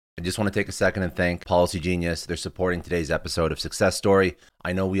I just want to take a second and thank Policy Genius. They're supporting today's episode of Success Story.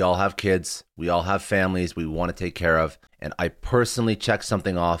 I know we all have kids, we all have families we want to take care of, and I personally checked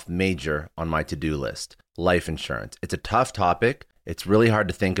something off major on my to-do list: life insurance. It's a tough topic. It's really hard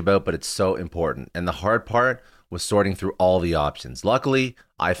to think about, but it's so important. And the hard part was sorting through all the options. Luckily,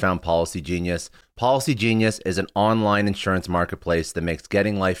 I found Policy Genius. Policy Genius is an online insurance marketplace that makes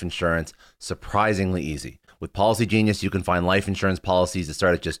getting life insurance surprisingly easy. With Policy Genius, you can find life insurance policies that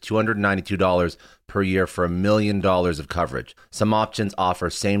start at just $292 per year for $1 million of coverage. Some options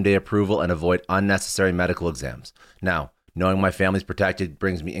offer same-day approval and avoid unnecessary medical exams. Now, knowing my family's protected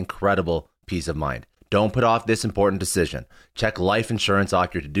brings me incredible peace of mind. Don't put off this important decision. Check life insurance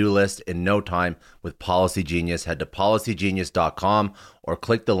off your to-do list in no time with Policy Genius. Head to policygenius.com or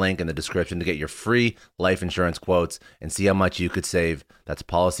click the link in the description to get your free life insurance quotes and see how much you could save. That's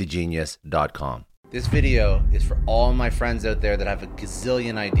policygenius.com. This video is for all my friends out there that have a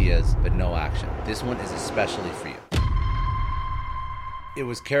gazillion ideas but no action. This one is especially for you. It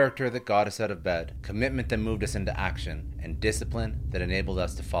was character that got us out of bed, commitment that moved us into action, and discipline that enabled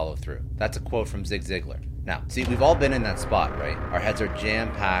us to follow through. That's a quote from Zig Ziglar. Now, see, we've all been in that spot, right? Our heads are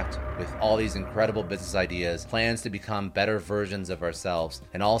jam-packed with all these incredible business ideas, plans to become better versions of ourselves,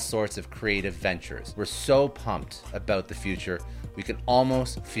 and all sorts of creative ventures. We're so pumped about the future, we can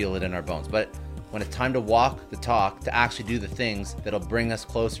almost feel it in our bones. But when it's time to walk the talk, to actually do the things that'll bring us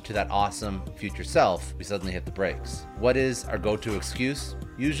closer to that awesome future self, we suddenly hit the brakes. What is our go-to excuse?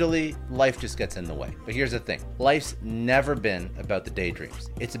 Usually, life just gets in the way. But here's the thing. Life's never been about the daydreams.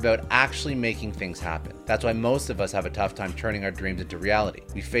 It's about actually making things happen. That's why most of us have a tough time turning our dreams into reality.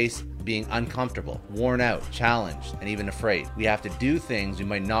 We face being uncomfortable, worn out, challenged, and even afraid. We have to do things we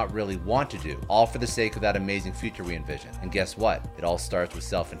might not really want to do, all for the sake of that amazing future we envision. And guess what? It all starts with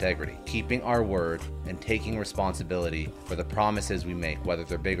self-integrity, keeping our word and taking responsibility for the promises we make, whether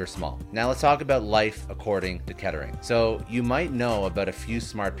they're big or small. Now let's talk about life according to Kettering. So you might know about a few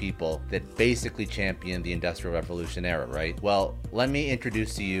smart people that basically championed the Industrial Revolution era, right? Well, let me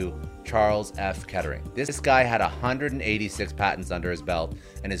introduce to you Charles F. Kettering. This guy had 186 patents under his belt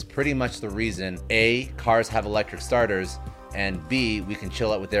and is pretty much the reason A, cars have electric starters, and B, we can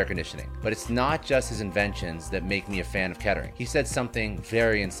chill out with air conditioning. But it's not just his inventions that make me a fan of Kettering. He said something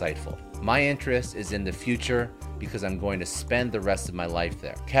very insightful. My interest is in the future because I'm going to spend the rest of my life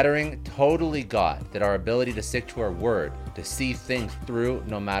there. Kettering totally got that our ability to stick to our word, to see things through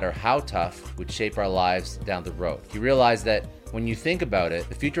no matter how tough, would shape our lives down the road. He realized that when you think about it,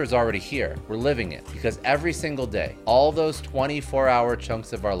 the future is already here. We're living it because every single day, all those 24-hour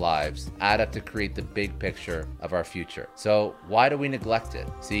chunks of our lives add up to create the big picture of our future. So why do we neglect it?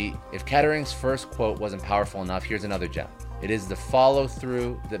 See, if Kettering's first quote wasn't powerful enough, here's another gem. It is the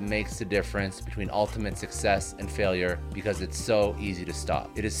follow-through that makes the difference between ultimate success and failure because it's so easy to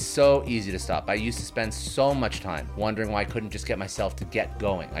stop. It is so easy to stop. I used to spend so much time wondering why I couldn't just get myself to get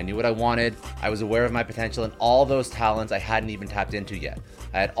going. I knew what I wanted, I was aware of my potential and all those talents I hadn't even tapped into yet.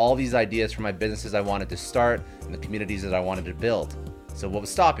 I had all these ideas for my businesses I wanted to start and the communities that I wanted to build. So what was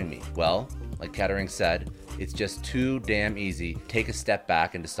stopping me? Well, like Kettering said, it's just too damn easy to take a step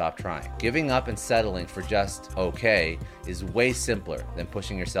back and to stop trying. Giving up and settling for just okay is way simpler than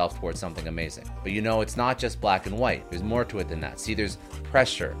pushing yourself towards something amazing. But you know, it's not just black and white. There's more to it than that. See, there's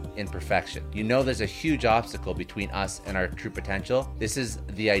pressure in perfection. You know, there's a huge obstacle between us and our true potential. This is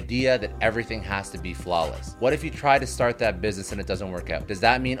the idea that everything has to be flawless. What if you try to start that business and it doesn't work out? Does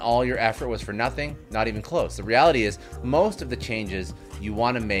that mean all your effort was for nothing? Not even close. The reality is most of the changes you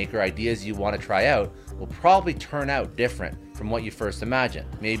want to make or ideas you want to try out will probably turn out different from what you first imagined.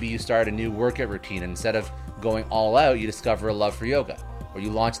 Maybe you start a new workout routine and instead of going all out, you discover a love for yoga. Or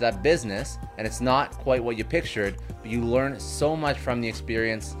you launch that business and it's not quite what you pictured, but you learn so much from the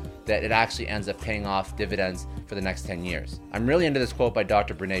experience that it actually ends up paying off dividends for the next 10 years. I'm really into this quote by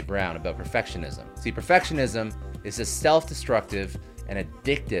Dr. Brené Brown about perfectionism. See, perfectionism is a self-destructive and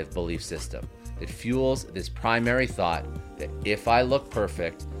addictive belief system that fuels this primary thought that if I look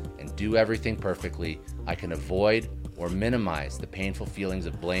perfect and do everything perfectly, I can avoid or minimize the painful feelings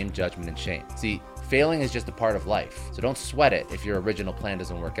of blame, judgment, and shame. See, failing is just a part of life, so don't sweat it if your original plan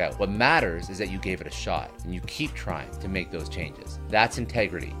doesn't work out. What matters is that you gave it a shot and you keep trying to make those changes. That's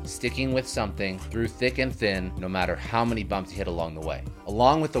integrity, sticking with something through thick and thin, no matter how many bumps you hit along the way.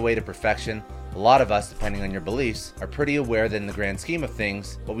 Along with the way to perfection A lot of us, depending on your beliefs, are pretty aware that in the grand scheme of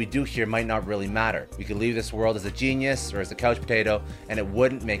things, what we do here might not really matter. We could leave this world as a genius or as a couch potato, and it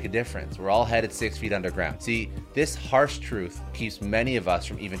wouldn't make a difference. We're all headed 6 feet underground. See, this harsh truth keeps many of us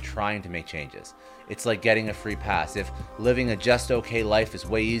from even trying to make changes. It's like getting a free pass. If living a just okay life is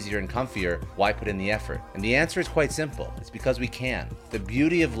way easier and comfier, why put in the effort? And the answer is quite simple. It's because we can. The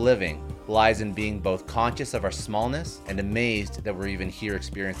beauty of living lies in being both conscious of our smallness and amazed that we're even here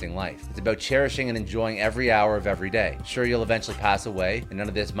experiencing life. It's about cherishing and enjoying every hour of every day. Sure, you'll eventually pass away, and none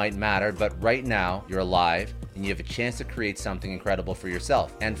of this might matter, but right now, you're alive, and you have a chance to create something incredible for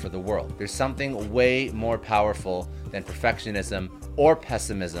yourself and for the world. There's something way more powerful than perfectionism or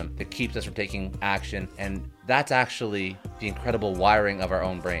pessimism that keeps us from taking action, and that's actually the incredible wiring of our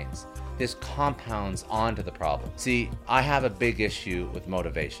own brains. This compounds onto the problem. See, I have a big issue with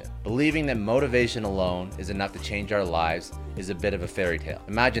motivation. Believing that motivation alone is enough to change our lives is a bit of a fairy tale.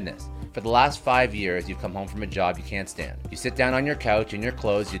 Imagine this. For the last 5 years, you've come home from a job you can't stand. You sit down on your couch in your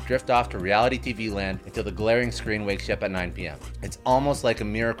clothes, you drift off to reality TV land until the glaring screen wakes you up at 9 p.m. It's almost like a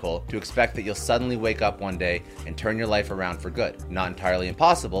miracle to expect that you'll suddenly wake up one day and turn your life around for good. Not entirely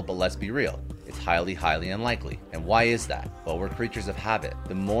impossible, but let's be real. It's highly, highly unlikely. And why is that? Well, we're creatures of habit.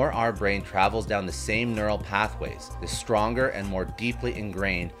 The more our brain travels down the same neural pathways, the stronger and more deeply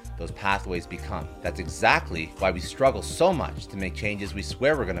ingrained those pathways become. That's exactly why we struggle so much to make changes we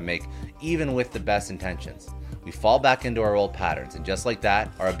swear we're going to make, even with the best intentions. We fall back into our old patterns, and just like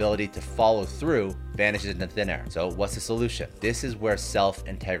that, our ability to follow through vanishes into thin air. So what's the solution? This is where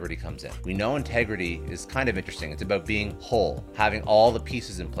self-integrity comes in. We know integrity is kind of interesting. It's about being whole, having all the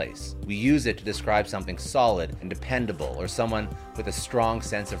pieces in place. We use it to describe something solid and dependable, or someone with a strong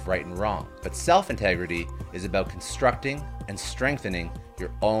sense of right and wrong. But self-integrity is about constructing and strengthening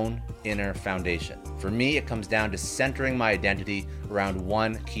your own inner foundation. For me, it comes down to centering my identity around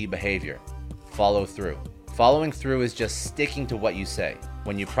one key behavior: follow through. Following through is just sticking to what you say.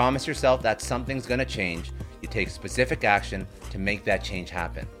 When you promise yourself that something's going to change, you take specific action to make that change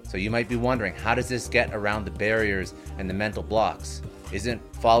happen. So you might be wondering, how does this get around the barriers and the mental blocks? Isn't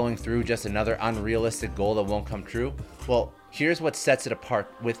following through just another unrealistic goal that won't come true? Well, here's what sets it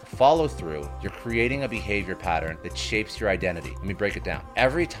apart. With follow through, you're creating a behavior pattern that shapes your identity. Let me break it down.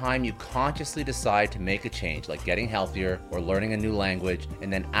 Every time you consciously decide to make a change, like getting healthier or learning a new language,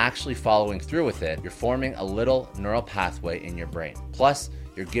 and then actually following through with it, you're forming a little neural pathway in your brain. Plus,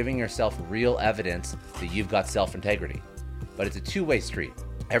 you're giving yourself real evidence that you've got self-integrity. But it's a two-way street.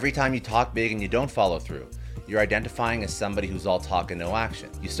 Every time you talk big and you don't follow through, you're identifying as somebody who's all talk and no action.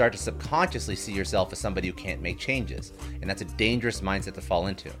 You start to subconsciously see yourself as somebody who can't make changes, and that's a dangerous mindset to fall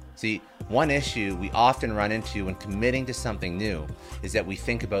into. See, one issue we often run into when committing to something new is that we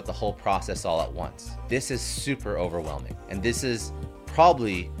think about the whole process all at once. This is super overwhelming, and this is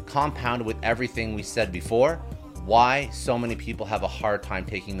probably compounded with everything we said before, why so many people have a hard time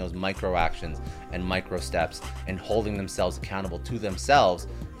taking those micro actions and micro steps and holding themselves accountable to themselves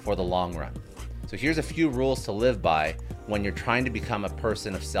for the long run. So here's a few rules to live by when you're trying to become a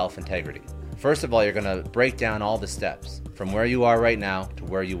person of self-integrity. First of all, you're going to break down all the steps from where you are right now to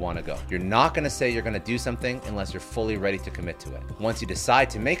where you want to go. You're not going to say you're going to do something unless you're fully ready to commit to it. Once you decide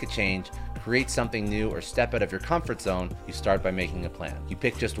to make a change, create something new, or step out of your comfort zone, you start by making a plan. You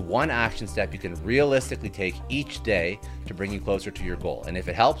pick just one action step you can realistically take each day to bring you closer to your goal. And if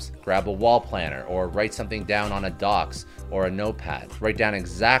it helps, grab a wall planner or write something down on a docs or a notepad. Write down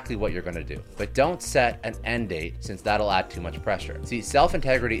exactly what you're going to do. But don't set an end date, since that'll add too much pressure. See,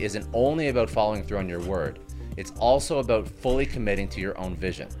 self-integrity isn't only about following through on your word. It's also about fully committing to your own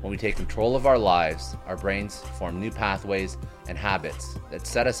vision. When we take control of our lives, our brains form new pathways and habits that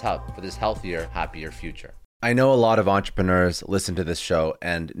set us up for this healthier, happier future. I know a lot of entrepreneurs listen to this show,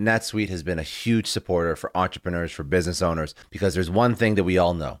 and NetSuite has been a huge supporter for entrepreneurs, for business owners, because there's one thing that we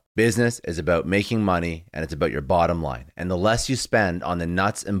all know. Business is about making money, and it's about your bottom line. And the less you spend on the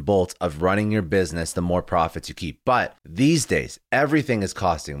nuts and bolts of running your business, the more profits you keep. But these days, everything is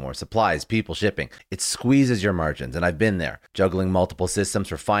costing more. Supplies, people, shipping. It squeezes your margins, and I've been there, juggling multiple systems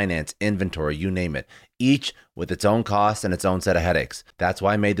for finance, inventory, you name it, each with its own costs and its own set of headaches. That's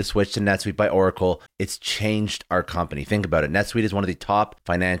why I made the switch to NetSuite by Oracle. It's changed our company. Think about it. NetSuite is one of the top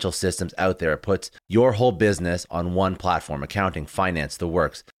financial systems out there. It puts your whole business on one platform: accounting, finance, the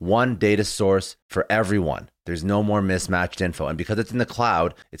works. One data source for everyone. There's no more mismatched info. And because it's in the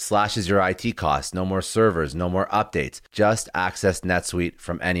cloud, it slashes your IT costs. No more servers, no more updates. Just access NetSuite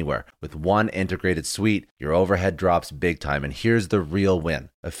from anywhere. With one integrated suite, your overhead drops big time. And here's the real win: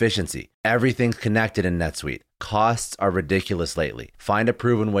 efficiency. Everything's connected in NetSuite. Costs are ridiculous lately. Find a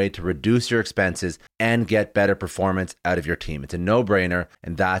proven way to reduce your expenses and get better performance out of your team. It's a no-brainer,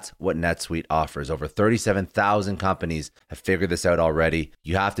 and that's what NetSuite offers. Over 37,000 companies have figured this out already.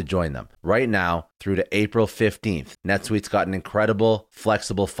 You have to join them. Right now, through to April 15th, NetSuite's got an incredible,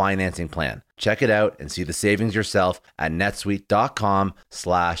 flexible financing plan. Check it out and see the savings yourself at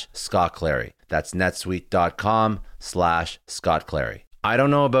netsuite.com/Scott Clary. That's netsuite.com/Scott Clary. I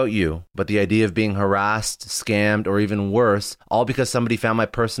don't know about you, but the idea of being harassed, scammed, or even worse, all because somebody found my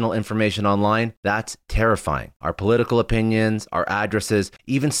personal information online, that's terrifying. Our political opinions, our addresses,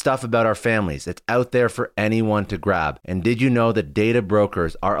 even stuff about our families, it's out there for anyone to grab. And did you know that data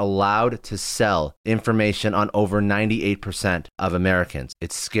brokers are allowed to sell information on over 98% of Americans?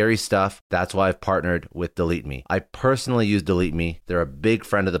 It's scary stuff. That's why I've partnered with Delete Me. I personally use Delete Me. They're a big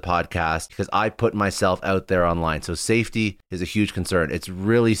friend of the podcast because I put myself out there online. So safety is a huge concern. It's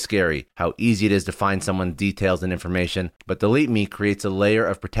really scary how easy it is to find someone's details and information, but Delete Me creates a layer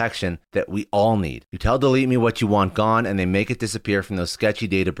of protection that we all need. You tell Delete Me what you want gone, and they make it disappear from those sketchy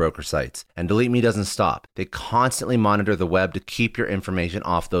data broker sites. And Delete Me doesn't stop. They constantly monitor the web to keep your information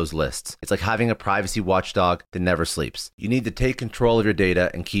off those lists. It's like having a privacy watchdog that never sleeps. You need to take control of your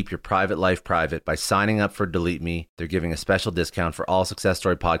data and keep your private life private by signing up for Delete Me. They're giving a special discount for all Success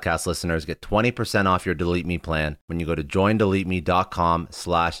Story podcast listeners. Get 20% off your Delete Me plan when you go to joindeleteme.com/success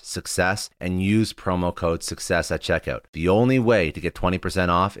and use promo code success at checkout. The only way to get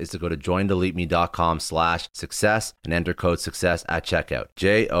 20% off is to go to joindeleteme.com/success and enter code success at checkout.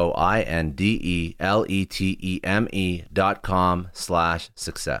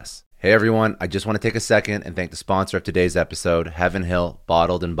 joindeleteme.com/success. Hey everyone, I just want to take a second and thank the sponsor of today's episode, Heaven Hill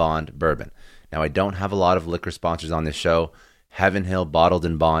Bottled and Bond Bourbon. Now, I don't have a lot of liquor sponsors on this show. Heaven Hill Bottled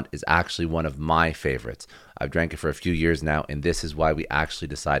and Bond is actually one of my favorites. I've drank it for a few years now, and this is why we actually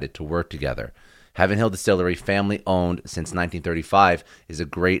decided to work together. Heaven Hill Distillery, family owned since 1935, is a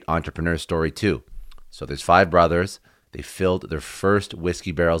great entrepreneur story too. So there's 5 brothers. They filled their first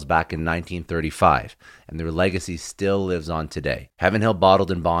whiskey barrels back in 1935, and their legacy still lives on today. Heaven Hill Bottled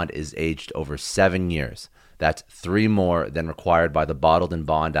and Bond is aged over 7 years. That's 3 more than required by the Bottled and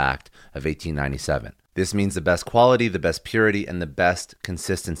Bond Act of 1897. This means the best quality, the best purity, and the best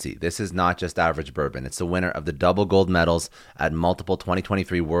consistency. This is not just average bourbon. It's the winner of the double gold medals at multiple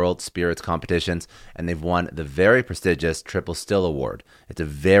 2023 World Spirits competitions, and they've won the very prestigious Triple Still Award. It's a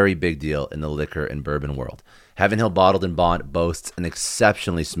very big deal in the liquor and bourbon world. Heaven Hill Bottled and Bond boasts an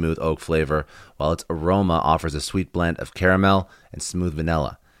exceptionally smooth oak flavor, while its aroma offers a sweet blend of caramel and smooth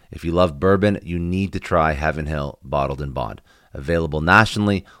vanilla. If you love bourbon, you need to try Heaven Hill Bottled and Bond. Available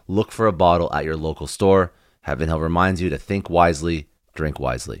nationally, look for a bottle at your local store. Heaven Hill reminds you to think wisely, drink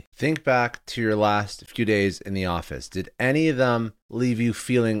wisely. Think back to your last few days in the office. Did any of them leave you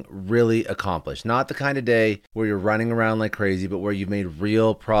feeling really accomplished? Not the kind of day where you're running around like crazy, but where you've made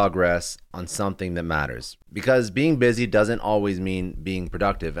real progress on something that matters. Because being busy doesn't always mean being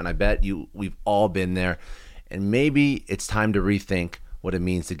productive, and I bet we've all been there. And maybe it's time to rethink what it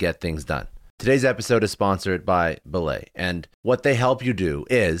means to get things done. Today's episode is sponsored by Belay, and what they help you do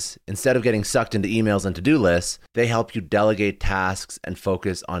is, instead of getting sucked into emails and to-do lists, they help you delegate tasks and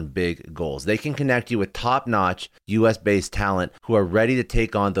focus on big goals. They can connect you with top-notch US-based talent who are ready to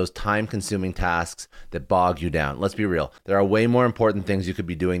take on those time-consuming tasks that bog you down. Let's be real. There are way more important things you could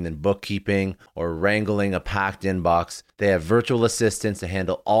be doing than bookkeeping or wrangling a packed inbox. They have virtual assistants to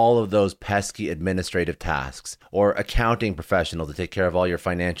handle all of those pesky administrative tasks, or accounting professionals to take care of all your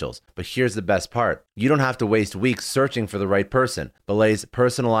financials. But here's the best part. You don't have to waste weeks searching for the right person. Belay's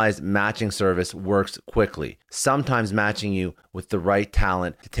personalized matching service works quickly, sometimes matching you with the right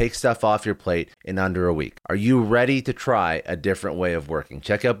talent to take stuff off your plate in under a week. Are you ready to try a different way of working?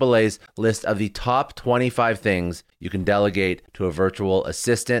 Check out Belay's list of the top 25 things you can delegate to a virtual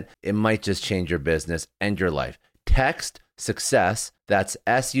assistant. It might just change your business and your life. Text SUCCESS, that's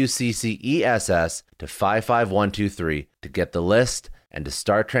SUCCESS, to 55123 to get the list and to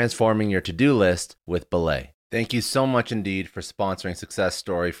start transforming your to-do list with Belay. Thank you so much, Indeed, for sponsoring Success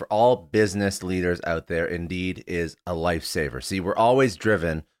Story. For all business leaders out there, Indeed is a lifesaver. See, we're always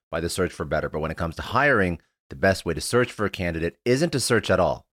driven by the search for better, but when it comes to hiring, the best way to search for a candidate isn't to search at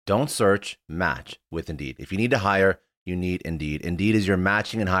all. Don't search, match with Indeed. If you need to hire, you need Indeed. Indeed is your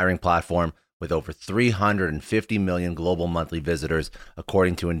matching and hiring platform with over 350 million global monthly visitors,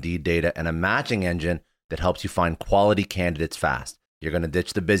 according to Indeed data, and a matching engine that helps you find quality candidates fast. You're going to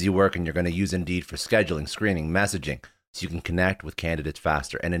ditch the busy work and you're going to use Indeed for scheduling, screening, messaging, so you can connect with candidates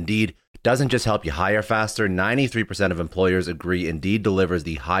faster. And Indeed doesn't just help you hire faster. 93% of employers agree Indeed delivers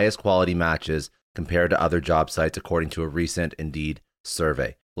the highest quality matches compared to other job sites, according to a recent Indeed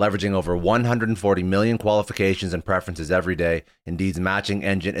survey. Leveraging over 140 million qualifications and preferences every day, Indeed's matching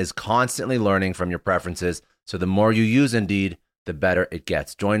engine is constantly learning from your preferences, so the more you use Indeed, the better it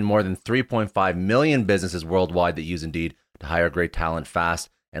gets. Join more than 3.5 million businesses worldwide that use Indeed to hire great talent fast.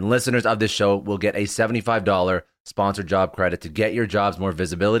 And listeners of this show will get a $75 sponsored job credit to get your jobs more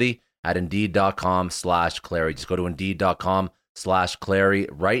visibility at Indeed.com/Clary. Just go to Indeed.com/Clary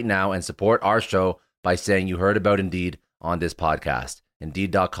right now and support our show by saying you heard about Indeed on this podcast.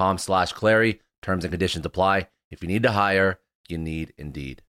 Indeed.com/Clary. Terms and conditions apply. If you need to hire, you need Indeed.